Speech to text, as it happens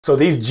So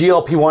these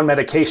GLP-1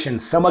 medications,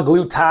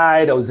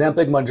 semaglutide,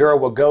 Ozempic, Mounjaro,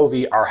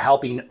 Wegovy, are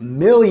helping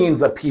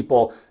millions of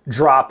people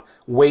drop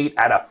weight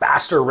at a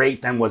faster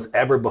rate than was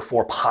ever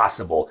before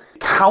possible.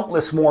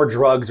 Countless more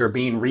drugs are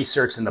being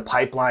researched in the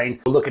pipeline.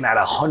 We're looking at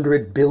a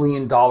 $100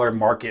 billion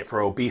market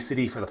for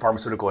obesity for the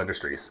pharmaceutical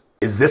industries.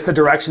 Is this the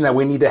direction that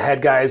we need to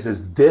head, guys?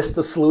 Is this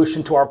the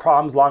solution to our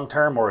problems long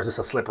term, or is this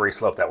a slippery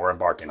slope that we're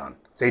embarking on?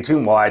 Stay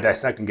tuned while I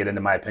dissect and get into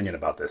my opinion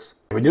about this.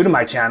 If you're new to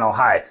my channel,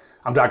 hi.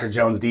 I'm Dr.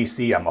 Jones,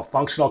 DC. I'm a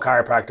functional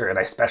chiropractor and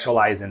I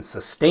specialize in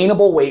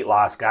sustainable weight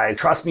loss, guys.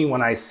 Trust me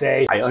when I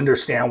say I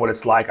understand what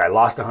it's like. I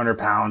lost 100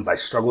 pounds. I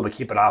struggled to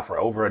keep it off for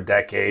over a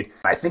decade.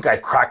 I think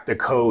I've cracked the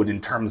code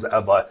in terms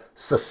of a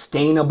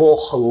sustainable,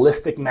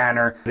 holistic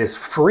manner that is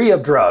free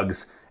of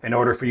drugs in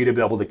order for you to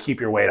be able to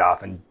keep your weight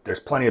off. And there's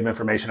plenty of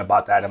information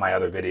about that in my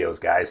other videos,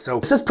 guys.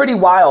 So this is pretty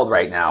wild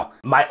right now.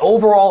 My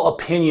overall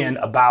opinion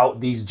about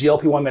these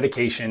GLP-1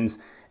 medications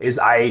is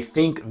I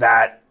think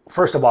that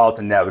first of all, it's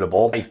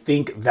inevitable. I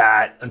think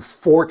that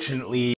unfortunately,